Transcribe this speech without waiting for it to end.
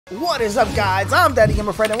What is up, guys? I'm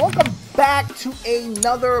DaddyGamerFred, and welcome back to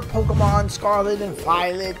another Pokemon Scarlet and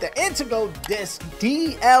Violet, the Indigo Disc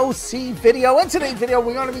DLC video. In today's video,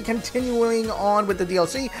 we're going to be continuing on with the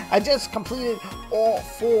DLC. I just completed all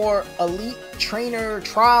 4 Elite Trainer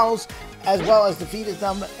trials, as well as defeated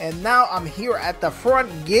them, and now I'm here at the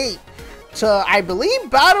front gate to, I believe,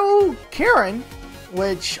 battle Kieran,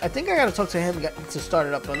 which I think I got to talk to him to start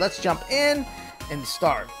it up, but let's jump in and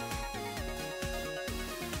start.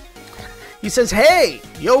 He says, hey,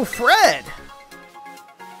 yo, Fred.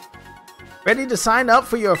 Ready to sign up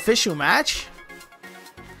for your official match?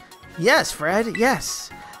 Yes, Fred, yes.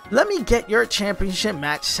 Let me get your championship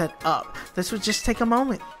match set up. This would just take a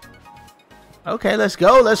moment. Okay, let's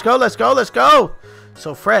go, let's go, let's go, let's go.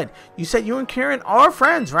 So, Fred, you said you and Kieran are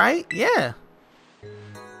friends, right? Yeah.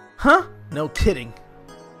 Huh? No kidding.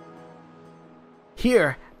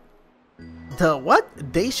 Here. The what?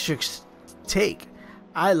 Daystix take.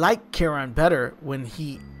 I like Kieran better when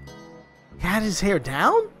he had his hair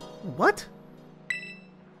down? What?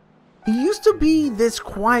 He used to be this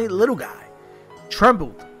quiet little guy.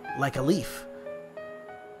 Trembled like a leaf.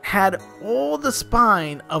 Had all the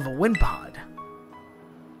spine of a windpod.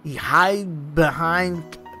 He hid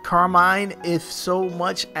behind Carmine if so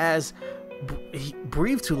much as he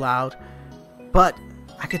breathed too loud. But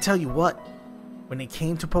I can tell you what, when it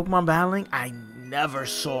came to Pokemon battling, I never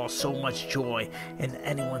saw so much joy in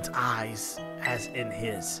anyone's eyes as in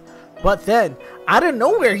his. But then, out of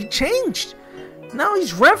nowhere, he changed. Now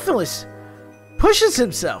he's relentless. Pushes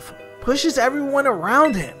himself. Pushes everyone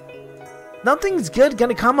around him. Nothing's good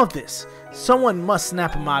gonna come of this. Someone must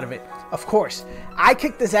snap him out of it. Of course, I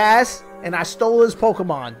kicked his ass and I stole his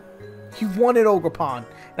Pokemon. He wanted Ogerpon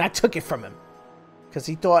and I took it from him. Because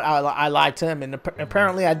he thought I lied to him, and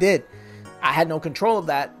apparently I did. I had no control of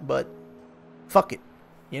that, but fuck it,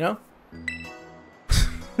 you know?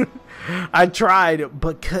 I tried,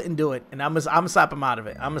 but couldn't do it. And I'm gonna slap him out of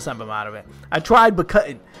it. I tried, but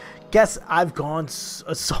couldn't. Guess I've gone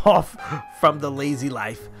soft from the lazy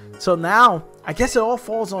life. So now, I guess it all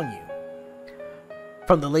falls on you.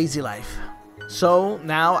 From the lazy life. So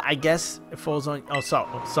now, I guess it falls on... Oh,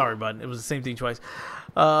 sorry, bud. It was the same thing twice.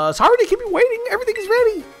 Sorry to keep you waiting. Everything is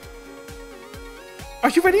ready. Are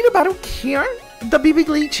you ready to battle Kieran, the BB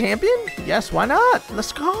League champion? Yes, why not?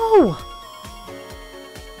 Let's go.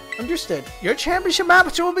 Understood. Your championship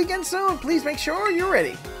match will begin soon. Please make sure you're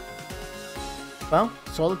ready. Well,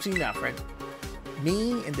 it's all up to you now, Fred.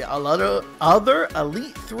 Me and the other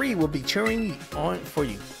Elite 3 will be cheering on for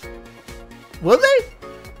you. Will they?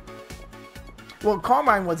 Well,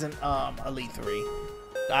 Carmine wasn't Elite 3.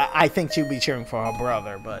 I think she'll be cheering for her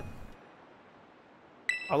brother, but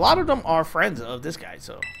a lot of them are friends of this guy,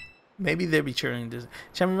 so maybe they'll be cheering this.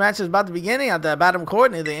 Champion match is about to begin at the bottom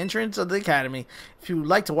court near the entrance of the academy. If you would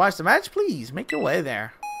like to watch the match, please make your way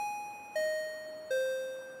there.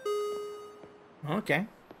 Okay.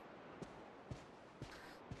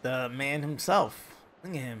 The man himself.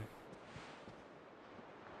 Look at him.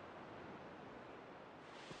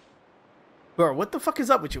 Bro, what the fuck is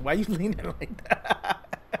up with you? Why are you leaning like that?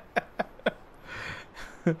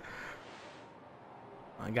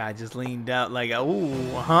 My guy just leaned out like,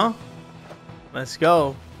 ooh, huh? Let's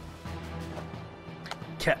go.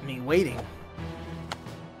 Kept me waiting.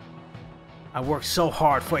 I worked so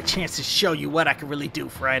hard for a chance to show you what I can really do,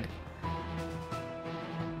 Fred.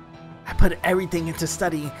 I put everything into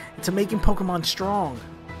studying, into making Pokemon strong.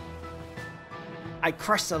 I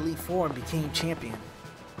crushed the Elite Four and became champion.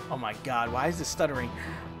 Oh my god, why is this stuttering?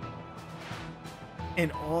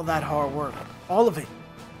 And all that hard work, all of it.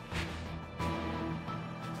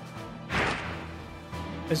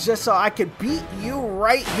 It's just so I could beat you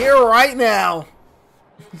right here, right now.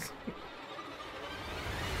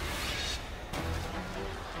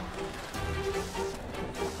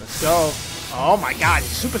 Let's go. Oh my god,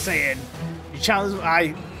 Super Saiyan. You challenge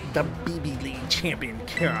the BB League champion,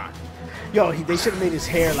 Kieran. Yo, they should have made his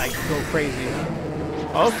hair like go crazy.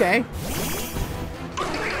 Okay.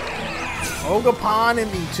 Ogerpon and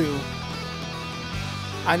me too.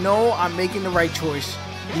 I know I'm making the right choice.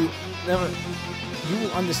 You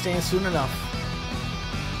will understand soon enough.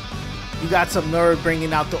 You got some nerve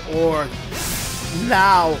bringing out the ore.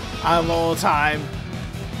 Now I'm all time.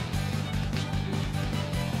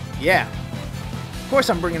 Yeah. Of course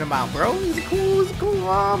I'm bringing him out, bro. He's cool,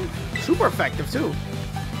 super effective too.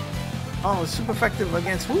 Oh, super effective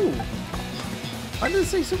against who? Why does it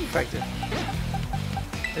say super effective?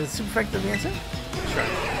 Is it super effective against him? Sure.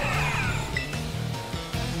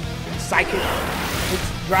 Psychic. It's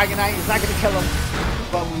Dragonite. It's not going to kill him,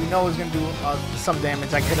 but we know it's going to do some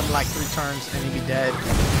damage. I hit him like 3 turns and he'd be dead.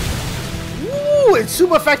 Ooh, it's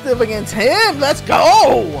super effective against him. Let's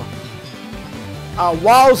go.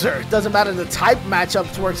 Walzer. Doesn't matter the type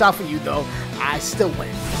matchups works out for you though. I still win.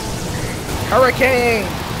 Hurricane.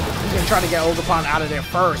 He's gonna try to get Ogerpon out of there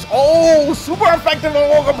first. Oh, super effective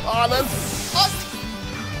on Ogerpon.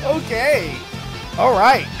 Okay. All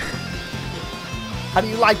right. How do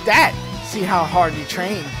you like that? See how hard you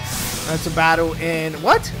train. That's a battle in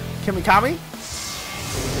what? Kimikami?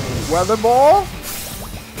 Weather Ball?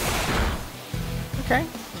 Okay.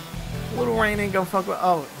 A little rain ain't gonna fuck with.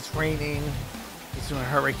 Oh, it's raining. It's doing a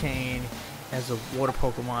hurricane. Has a water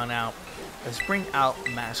Pokemon out. Let's bring out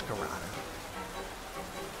Masquerada.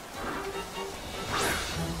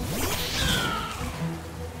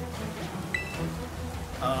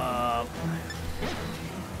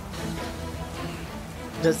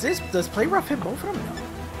 Does Play Rough hit both of them?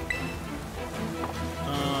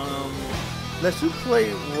 No. Let's do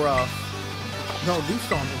Play Rough. No, Leaf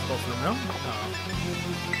Storm hits both of them. No.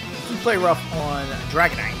 Let's do Play Rough on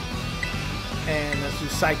Dragonite, and let's do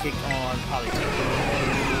Psychic on Politoed.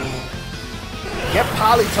 Get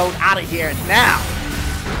Politoed out of here now.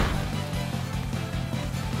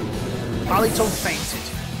 Politoed fainted.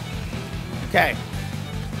 Okay.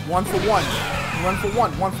 1 for 1. 1 for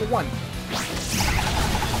 1. 1 for 1.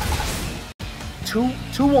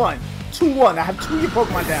 2-1. 2-1. I have 2 of your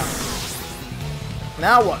Pokemon down.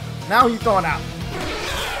 Now what? Now he's throwing out.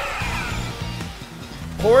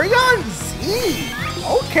 Porygon Z.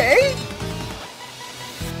 Okay.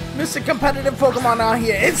 Mr. Competitive Pokemon out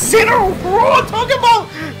here. Incineroar. Talking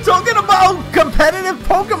about competitive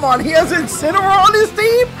Pokemon. He has Incineroar on his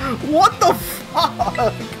team? What the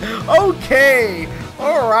fuck? Okay.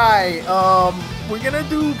 Alright. We're gonna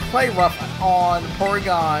do Play Rough on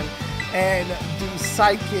Porygon and do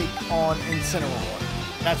Psychic on Incineroar.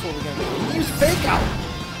 That's what we're gonna do. We use Fake Out.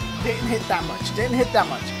 Didn't hit that much. Didn't hit that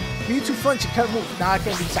much. Mewtwo flinch, you couldn't move. Now I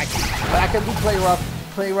can do Psychic. But I can do Play Rough.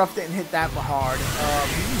 Play Rough didn't hit that hard. He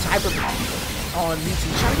used Hyper Beam on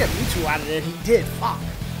Mewtwo. Trying to get Mewtwo out of there. He did. Fuck.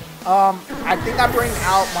 I think I bring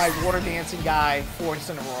out my Water Dancing guy for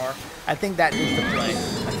Incineroar. I think that is the play.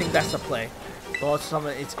 I think that's the play. Lost some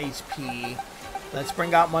of its HP. Let's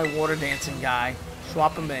bring out my Water Dancing guy.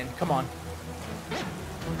 Swap him in. Come on. I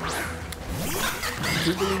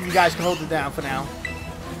do believe you guys can hold it down for now.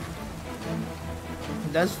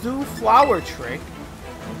 Let's do Flower Trick.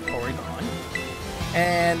 Porygon.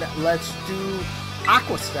 And let's do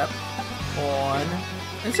Aqua Step on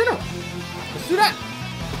Incineroar. Let's do that.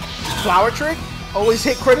 Flower Trick. Always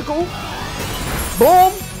hit critical.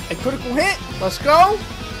 Boom. A critical hit. Let's go.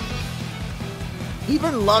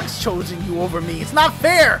 Even Lux chosen you over me. It's not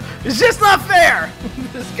fair. It's just not fair.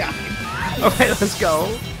 This guy. Alright, let's go.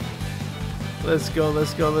 Let's go,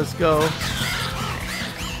 let's go, let's go.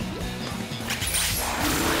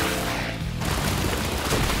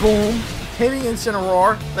 Boom. Hitting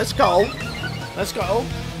Incineroar. Let's go. Let's go.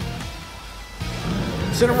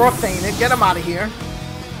 Incineroar fainted. Get him out of here.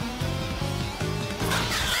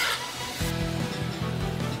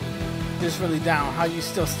 Just really down. How you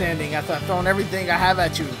still standing after I've thrown everything I have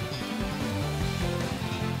at you?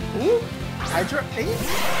 Ooh. Hydra 8?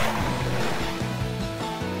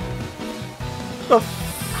 The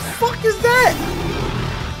fuck is that?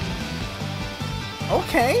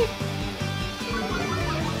 Okay.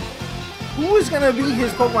 Who is gonna be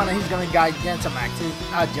his Pokemon and he's gonna Gigantamax?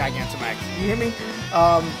 Gigantamax. You hear me?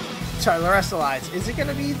 Terrestrialize. Is it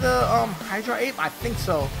gonna be the Hydra Ape? I think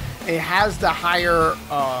so. It has the higher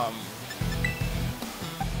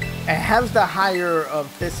of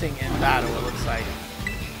Fissing in battle, it looks like.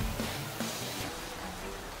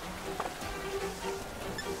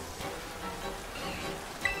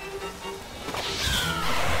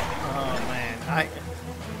 Oh man,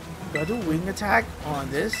 do I do Wing Attack on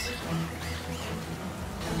this?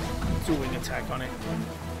 Let's do Wing Attack on it.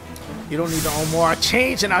 You don't need to own more. I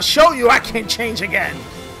change and I'll show you I can change again.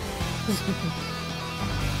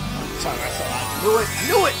 Sorry, I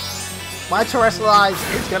knew it. My Terrestrialize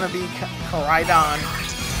is gonna be Koraidon.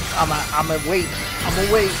 I'ma wait.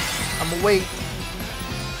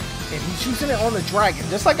 And he's using it on the dragon,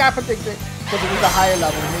 just like I predicted, because it was a higher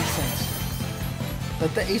level. It makes sense.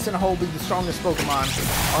 Let the Ace in the Hole be the strongest Pokemon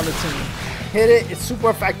on the team. Hit it. It's super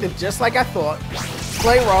effective, just like I thought.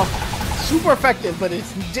 Play Rough. Super effective, but it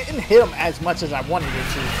didn't hit him as much as I wanted it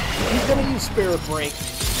to. He's gonna use Spirit Break.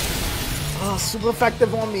 Oh, super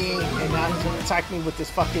effective on me, and now he's gonna attack me with this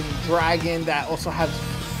fucking dragon that also has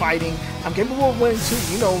fighting. I'm capable of winning too.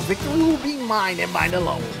 You know, victory will be mine and mine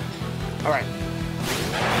alone. Alright.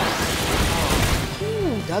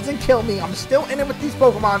 Ooh, doesn't kill me. I'm still in it with these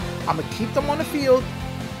Pokemon. I'm gonna keep them on the field.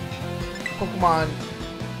 Pokemon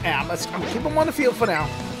Yeah, I'm gonna keep him on the field for now.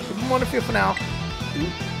 Keep him on the field for now.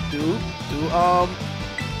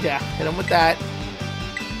 Yeah, hit him with that.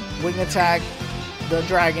 Wing attack the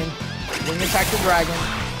dragon. Wing attack the dragon.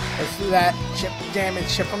 Let's do that. Chip damage,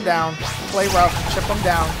 chip him down. Play rough, chip him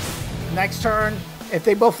down. Next turn, if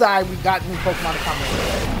they both die, we got new Pokemon to come in.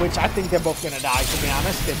 Which I think they're both gonna die, to be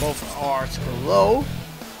honest. They both are slow.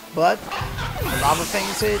 But the lava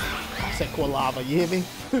thing's hit. I said cool lava, you hear me?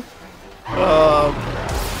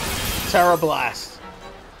 Terra Blast.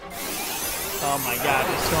 Oh my god,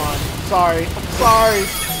 it's gone. Sorry.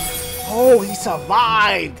 Oh, he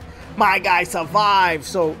survived. My guy survived.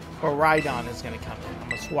 So Koraidon is gonna come in. I'm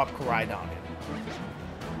gonna swap Koraidon in.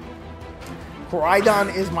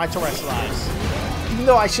 Koraidon is my Terrestrialize. Even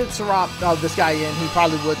though I should swap this guy in, he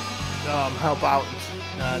probably would help out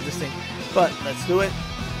this thing. But let's do it.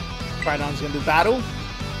 Koraidon's gonna do battle.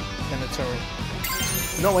 Gonna turn.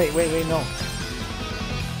 No, wait, no.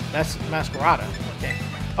 That's Masquerada. Okay.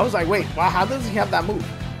 I was like, wait, wow, how does he have that move?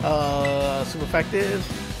 Super effective.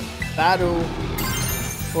 Battle.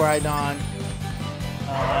 Koraidon.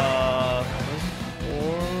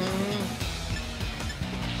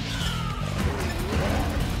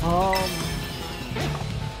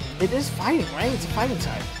 It is fighting, right? It's a fighting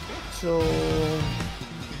type. So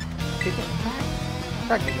kick it back.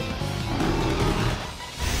 Try to kick it back.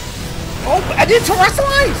 Oh, I did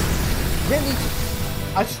Terrestrialize! Didn't need to.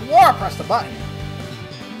 I swore I pressed the button.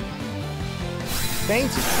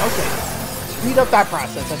 Thank you. Okay. Speed up that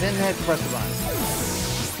process. I didn't have to press the button.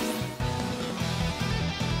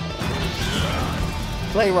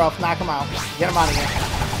 Play rough. Knock him out. Get him out of here.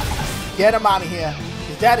 Get him out of here.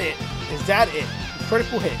 Is that it? Is that it?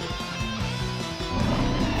 Critical hit.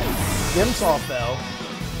 Dimsaw fell.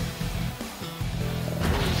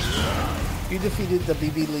 You defeated the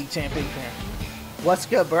BB League champion. What's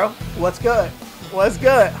good, bro? What's good? What's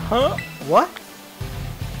good? Huh? What?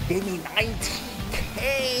 Gave me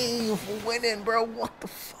 19K for winning, bro. What the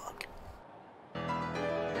fuck?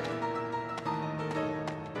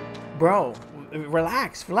 Bro,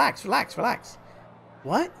 relax. What?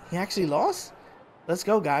 He actually lost? Let's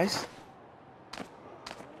go, guys.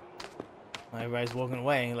 Everybody's walking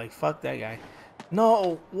away. Like, fuck that guy.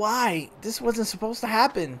 No, why? This wasn't supposed to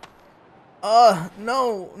happen.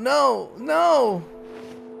 No.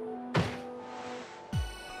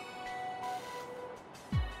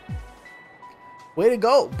 Way to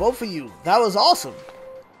go, both of you. That was awesome.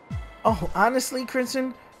 Oh, honestly,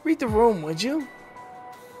 Crimson, read the room, would you?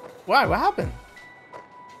 Why? What happened?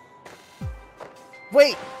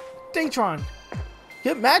 Wait, Daytron.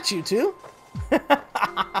 Get match you too?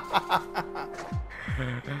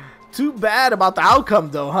 Too bad about the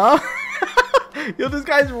outcome though, huh? Yo, this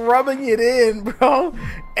guy's rubbing it in, bro.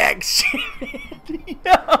 Yo.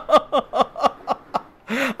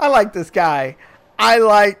 I like this guy.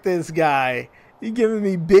 You're giving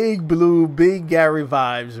me big blue, big Gary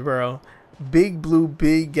vibes, bro. Big blue,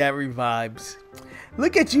 big Gary vibes.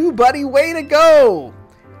 Look at you, buddy. Way to go.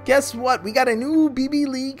 Guess what? We got a new BB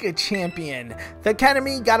League champion. The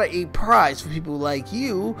Academy got a prize for people like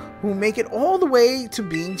you who make it all the way to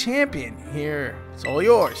being champion. Here, it's all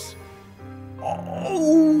yours.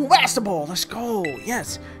 Oh, Master Ball. Let's go.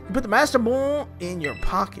 Yes, you put the Master Ball in your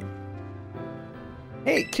pocket.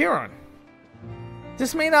 Hey, Kieran.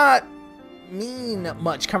 This may not mean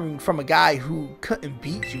much coming from a guy who couldn't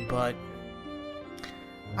beat you, but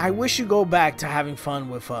I wish you go back to having fun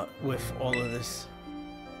with all of this.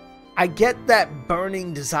 I get that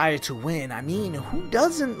burning desire to win. I mean, who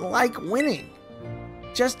doesn't like winning?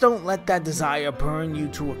 Just don't let that desire burn you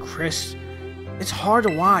to a crisp. It's hard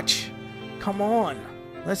to watch. Come on,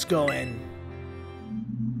 let's go and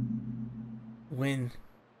win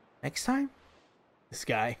next time. This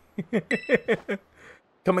guy.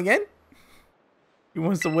 Come again? He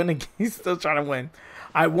wants to win again. He's still trying to win.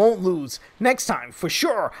 I won't lose. Next time, for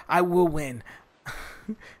sure, I will win.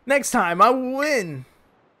 Next time, I will win.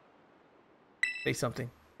 Say something.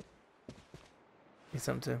 Say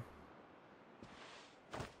something too.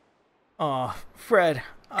 Aw, Fred,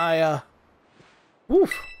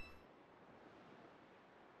 woof.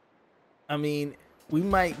 I mean, we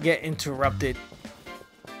might get interrupted.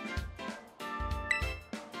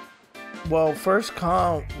 Well, first,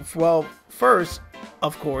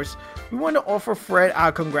 of course, we want to offer Fred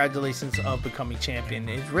our congratulations of becoming champion.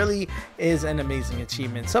 It really is an amazing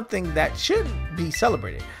achievement, something that should be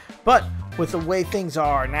celebrated. But with the way things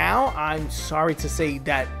are now, I'm sorry to say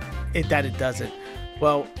that it doesn't.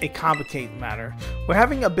 Well, it complicates the matter. We're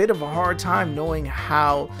having a bit of a hard time knowing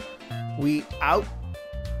how we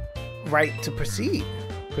outright to proceed.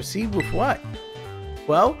 Proceed with what?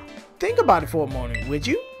 Well, think about it for a moment, would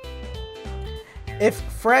you? If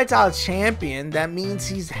Fred's our champion, that means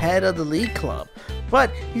he's head of the league club.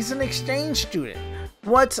 But he's an exchange student.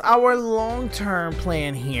 What's our long-term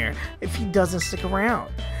plan here if he doesn't stick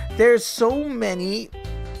around? There's so many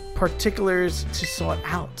particulars to sort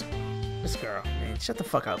out. This girl, man, shut the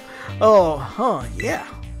fuck up. Oh, huh, yeah.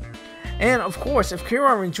 And of course, if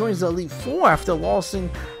Kieran joins the Elite Four after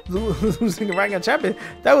losing the rank of champion,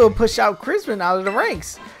 that will push out Crispin out of the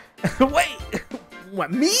ranks. Wait,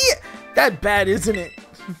 what, me? That bad, isn't it?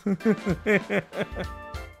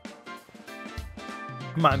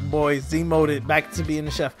 My boy Z-moded back to being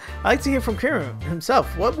the chef. I'd like to hear from Kieran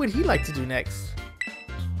himself. What would he like to do next?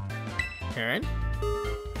 Kieran?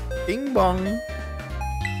 Bing bong.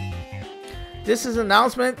 This is an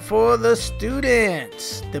announcement for the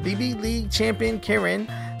students. The BB League champion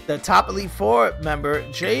Kieran, the top Elite Four member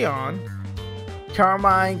Jayon,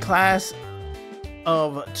 Carmine class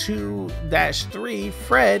of 2-3,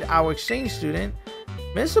 Fred, our exchange student,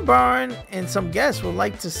 Mr. Barn, and some guests would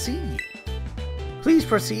like to see you. Please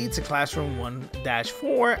proceed to classroom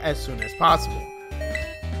 1-4 as soon as possible.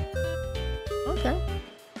 Okay.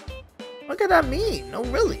 What could that mean? No,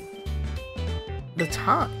 really. The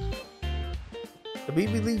time. The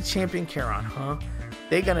BB League champion Kieran, huh?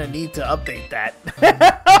 They're gonna need to update that.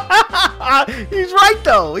 He's right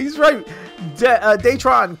though. He's right.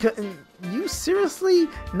 Daytron, you seriously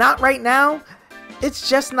not right now? It's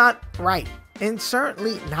just not right, and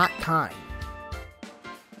certainly not kind.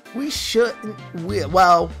 We should leave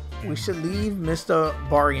Mr.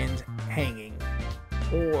 Bargain hanging,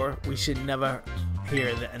 or we should never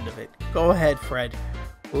hear the end of it. Go ahead, Fred.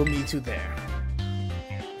 We'll meet you there.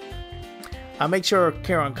 I'll make sure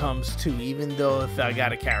Kieran comes too, even though if I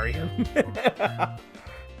gotta carry him.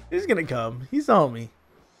 He's gonna come. He's a homie.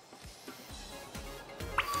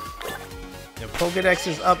 The Pokedex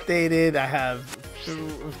is updated. I have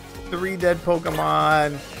 3 dead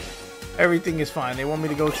Pokemon. Everything is fine. They want me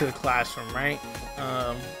to go to the classroom, right?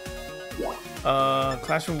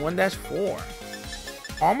 Classroom 1-4.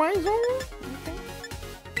 All my zone?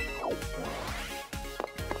 Okay.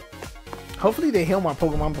 Hopefully they heal my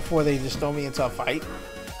Pokemon before they just throw me into a fight.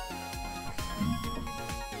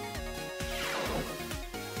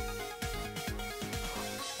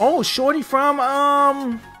 Oh, Shorty from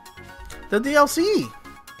the DLC.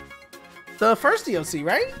 The first DLC,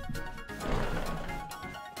 right?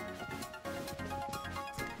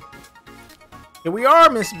 Here we are,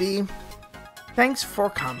 Miss B. Thanks for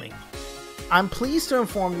coming. I'm pleased to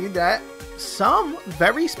inform you that some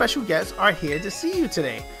very special guests are here to see you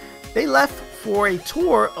today. They left for a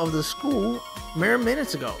tour of the school mere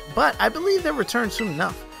minutes ago, but I believe they'll return soon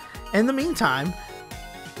enough. In the meantime,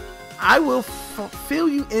 I will fill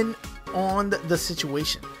you in on the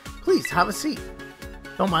situation. Please have a seat.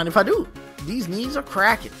 Don't mind if I do. These knees are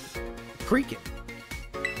creaking.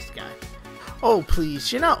 This guy. Oh,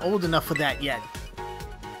 please, you're not old enough for that yet.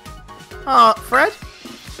 Fred?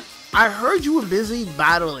 I heard you were busy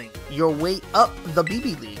battling your way up the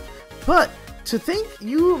BB League, but to think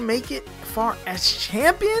you make it far as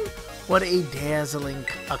champion? What a dazzling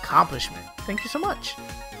accomplishment. Thank you so much.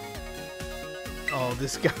 Oh,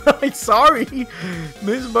 this guy. Sorry.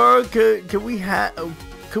 Ms. Burr, could we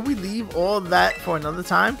leave all that for another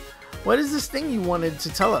time? What is this thing you wanted to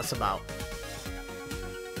tell us about?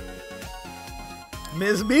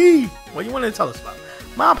 Ms. B, what do you want to tell us about?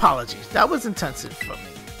 My apologies. That was intensive for me.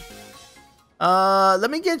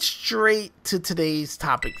 Let me get straight to today's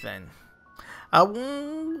topic then. I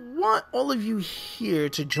want all of you here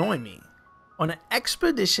to join me on an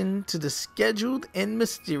expedition to the secluded and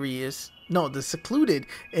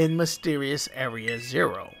mysterious Area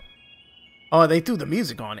 0. Oh, they threw the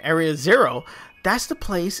music on. Area 0? That's the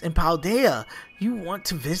place in Paldea you want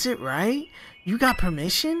to visit, right? You got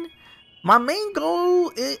permission? My main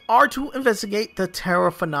goal are to investigate the Terra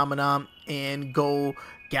phenomenon and go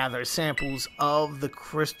gather samples of the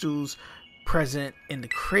crystals present in the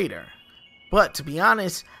crater. But to be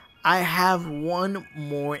honest, I have one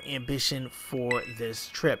more ambition for this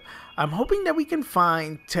trip. I'm hoping that we can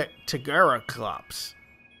find Tagara Clubs.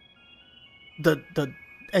 The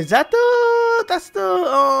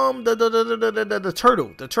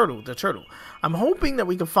turtle. I'm hoping that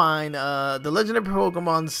we can find the legendary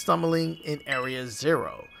Pokemon stumbling in Area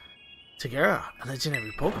 0. Tagara, a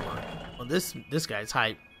legendary Pokemon. Well, this guy's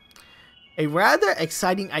hype. A rather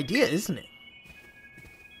exciting idea, isn't it?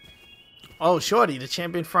 Oh, Shorty, the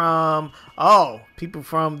champion from... Oh, people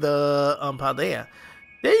from the Paldea.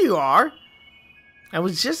 There you are. I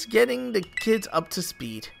was just getting the kids up to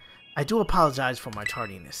speed. I do apologize for my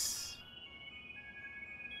tardiness.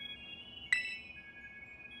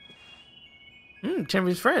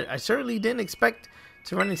 Champion Fred, I certainly didn't expect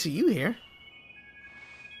to run into you here.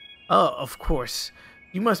 Oh, of course.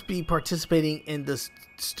 You must be participating in the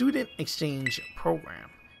student exchange program.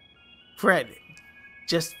 Fred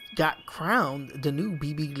just got crowned the new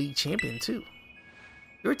BB League champion too.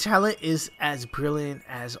 Your talent is as brilliant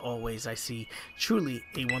as always, I see. Truly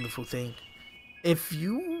a wonderful thing. If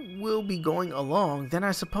you will be going along, then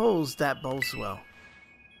I suppose that bodes well.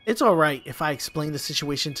 It's alright if I explain the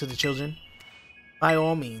situation to the children. By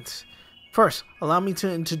all means. First, allow me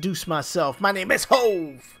to introduce myself. My name is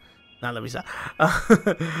Hove! Now let me stop.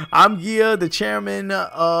 I'm Gia, the chairman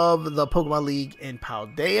of the Pokemon League in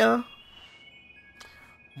Paldea.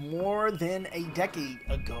 More than a decade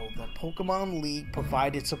ago, the Pokemon League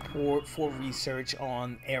provided support for research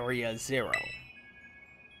on Area Zero,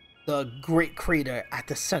 the great crater at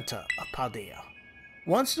the center of Paldea.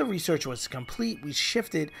 Once the research was complete, we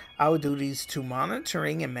shifted our duties to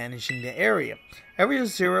monitoring and managing the area. Area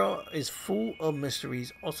Zero is full of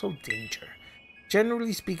mysteries, also danger.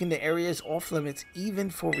 Generally speaking, the area is off limits even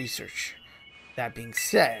for research. That being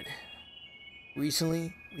said,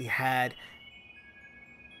 recently we had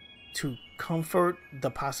to comfort the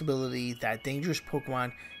possibility that dangerous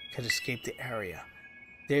Pokemon could escape the area.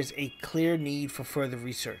 There's a clear need for further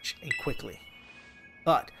research, and quickly.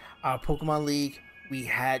 But our Pokemon League, we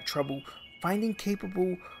had trouble finding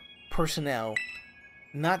capable personnel,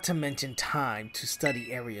 not to mention time to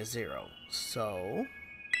study Area Zero. So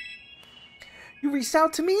you reached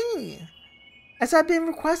out to me, as I've been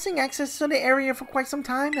requesting access to the area for quite some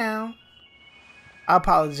time now. I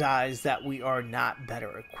apologize that we are not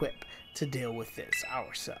better equipped to deal with this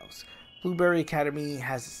ourselves. Blueberry Academy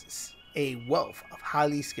has a wealth of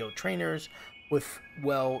highly skilled trainers with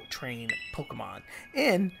well-trained Pokemon.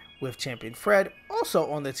 And with Champion Fred also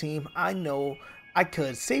on the team, I know I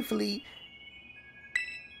could safely...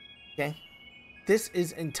 Okay. This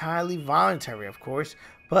is entirely voluntary, of course,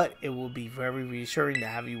 but it will be very reassuring to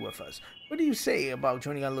have you with us. What do you say about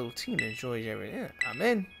joining our little team to enjoy everything? I'm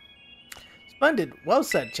in. Splendid. Well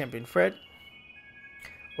said, Champion Fred.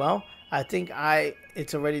 Well, I think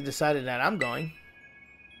it's already decided that I'm going.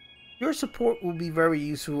 Your support will be very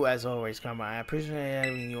useful as always, Carmine. I appreciate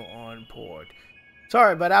having you on board.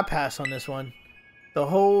 Sorry, but I pass on this one. The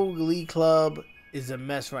whole League Club is a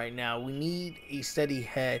mess right now. We need a steady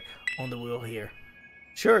head on the wheel here.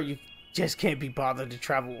 Sure, you just can't be bothered to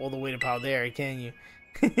travel all the way to Paldea, can you?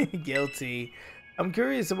 Guilty. I'm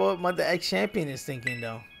curious about what the ex-champion is thinking,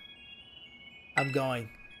 though. I'm going.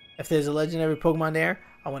 If there's a legendary Pokemon there,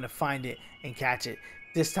 I want to find it and catch it.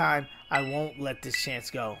 This time, I won't let this chance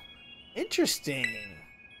go. Interesting.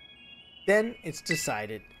 Then it's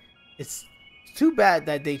decided. It's too bad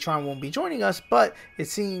that Daytron won't be joining us, but it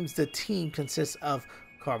seems the team consists of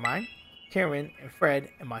Carmine, Kieran, and Fred,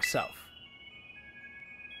 and myself.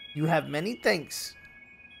 You have many thanks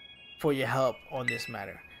for your help on this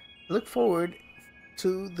matter. I look forward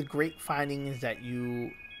to the great findings that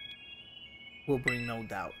you will bring, no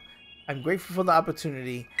doubt. I'm grateful for the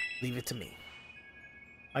opportunity. Leave it to me.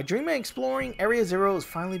 My dream of exploring Area Zero is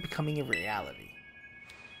finally becoming a reality.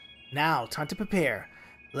 Now, time to prepare.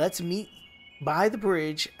 Let's meet by the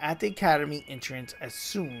bridge at the Academy entrance as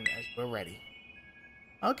soon as we're ready.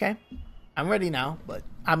 Okay. I'm ready now, but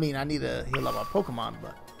I mean, I need to heal up my Pokemon,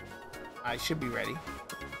 but I should be ready.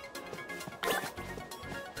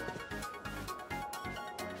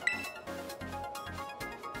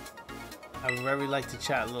 I would very like to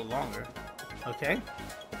chat a little longer. Okay.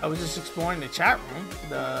 I was just exploring the chat room,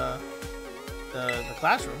 the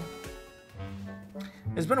classroom.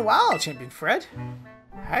 It's been a while, Champion Fred.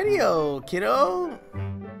 Howdy-o, kiddo.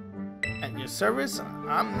 At your service.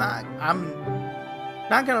 I'm not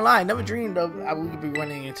gonna lie, I never dreamed of I would be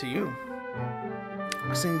running into you.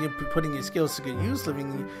 I seem to be putting your skills to good use,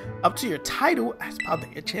 living up to your title as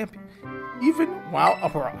Paldea champion, even while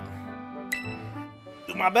abroad.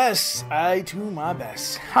 Do my best. I do my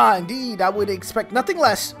best. Indeed, I would expect nothing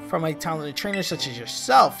less from a talented trainer such as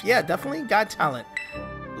yourself. Yeah, definitely got talent.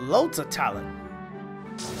 Loads of talent.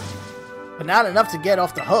 But not enough to get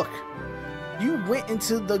off the hook. You went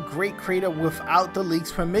into the Great Crater without the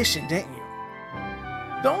League's permission, didn't you?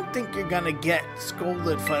 Don't think you're gonna get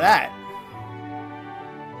scolded for that.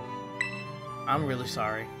 I'm really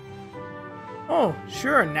sorry. Oh,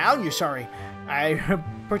 sure, now you're sorry. I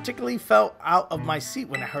particularly felt out of my seat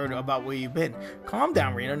when I heard about where you've been. Calm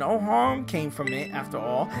down, Rita. No harm came from it after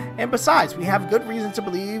all. And besides, we have good reason to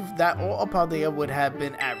believe that all of Paldea would have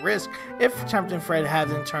been at risk if Champion Fred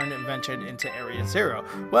hadn't turned and ventured into Area Zero.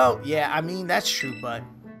 Well, yeah, I mean, that's true, but...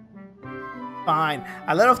 Fine.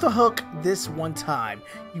 I let off the hook this one time.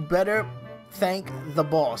 You better thank the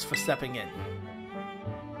boss for stepping in.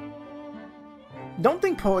 Don't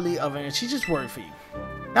think poorly of her, she's just worried for you.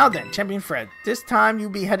 Now then, Champion Fred, this time you'll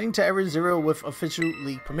be heading to Area Zero with official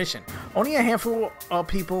league permission. Only a handful of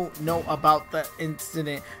people know about the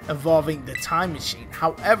incident involving the time machine.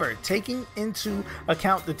 However, taking into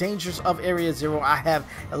account the dangers of Area Zero, I have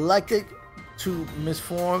elected to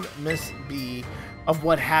misinform Miss B of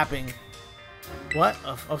what happened. What?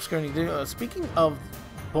 Off-screen. Speaking of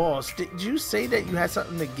boss, did you say that you had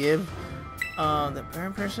something to give the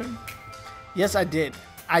parent person? Yes, I did.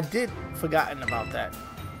 I did forgotten about that.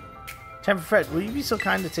 Champion Fred, will you be so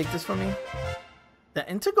kind to take this from me? The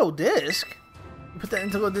Indigo disc? You put the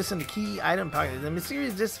Indigo disc in the key item pocket. The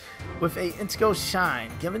mysterious disc with a Indigo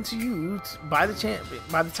shine given to you by the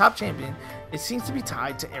top champion. It seems to be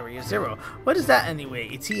tied to Area Zero. What is that anyway?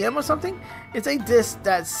 A TM or something? It's a disc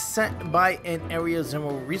that's sent by an Area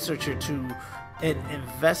Zero researcher to an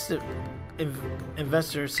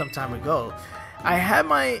investor some time ago. I had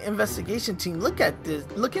my investigation team look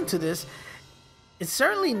into this. It's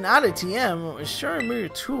certainly not a TM, it's sure a mere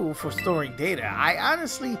tool for storing data. I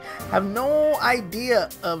honestly have no idea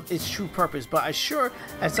of its true purpose, but I sure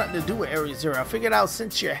has something to do with Area Zero. I figured out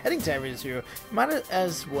since you're heading to Area Zero, might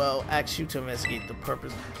as well ask you to investigate the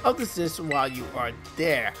purpose of this disc while you are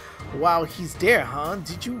there. While he's there, huh?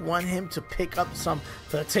 Did you want him to pick up some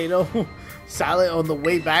potato salad on the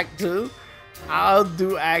way back too? I'll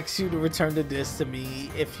ask you to return the disc to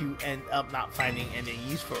me if you end up not finding any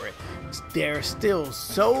use for it. There's still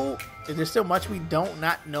much we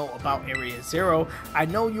not know about Area Zero. I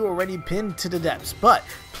know you already pinned to the depths, but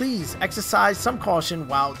please exercise some caution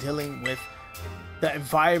while dealing with the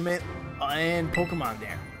environment and Pokemon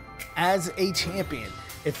there. As a champion,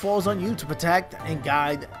 it falls on you to protect and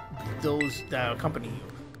guide those that accompany you.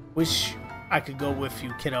 Wish I could go with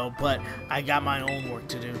you, kiddo, but I got my own work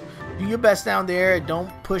to do. Do your best down there.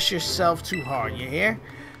 Don't push yourself too hard, you hear?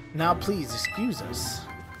 Now, please, excuse us.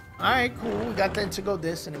 Alright, cool. We got the Indigo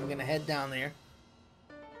disc, and then we're going to head down there.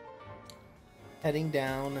 Heading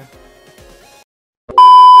down.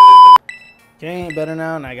 Okay, better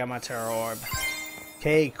now, and I got my Terror Orb.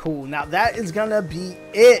 Okay, cool. Now, that is going to be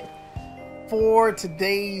it for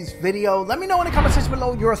today's video. Let me know in the comment section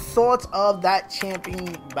below your thoughts of that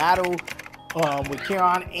champion battle with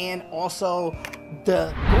Kieran, and also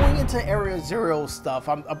the going into Area Zero stuff.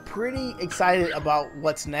 I'm pretty excited about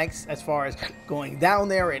what's next as far as going down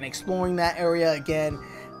there and exploring that area again.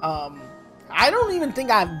 I don't even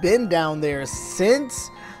think I've been down there since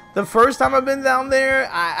the first time I've been down there.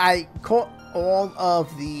 I caught all of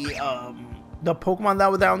the Pokemon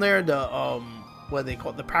that were down there, the what they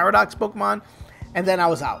call it, the Paradox Pokemon, and then I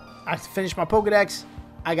was out. I finished my Pokedex.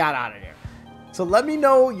 I got out of there. So let me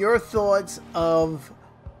know your thoughts of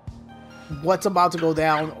what's about to go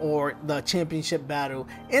down or the championship battle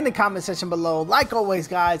in the comment section below. Like always,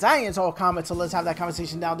 guys, I answer all comments, so let's have that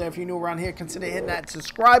conversation down there. If you're new around here, consider hitting that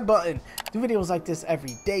subscribe button. Do videos like this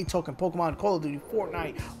every day, talking Pokemon, Call of Duty,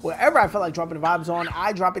 Fortnite, wherever I feel like dropping the vibes on,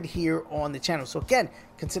 I drop it here on the channel. So again,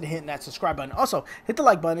 consider hitting that subscribe button. Also, hit the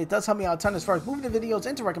like button. It does help me out a ton as far as moving the videos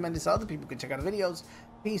and to recommend it so other people can check out the videos.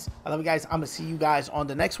 Peace. I love you guys. I'm going to see you guys on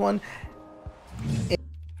the next one.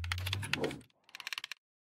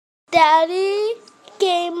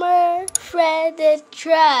 DaddyGamerFred is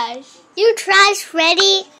trash. You trash,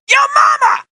 Freddy? Your mama!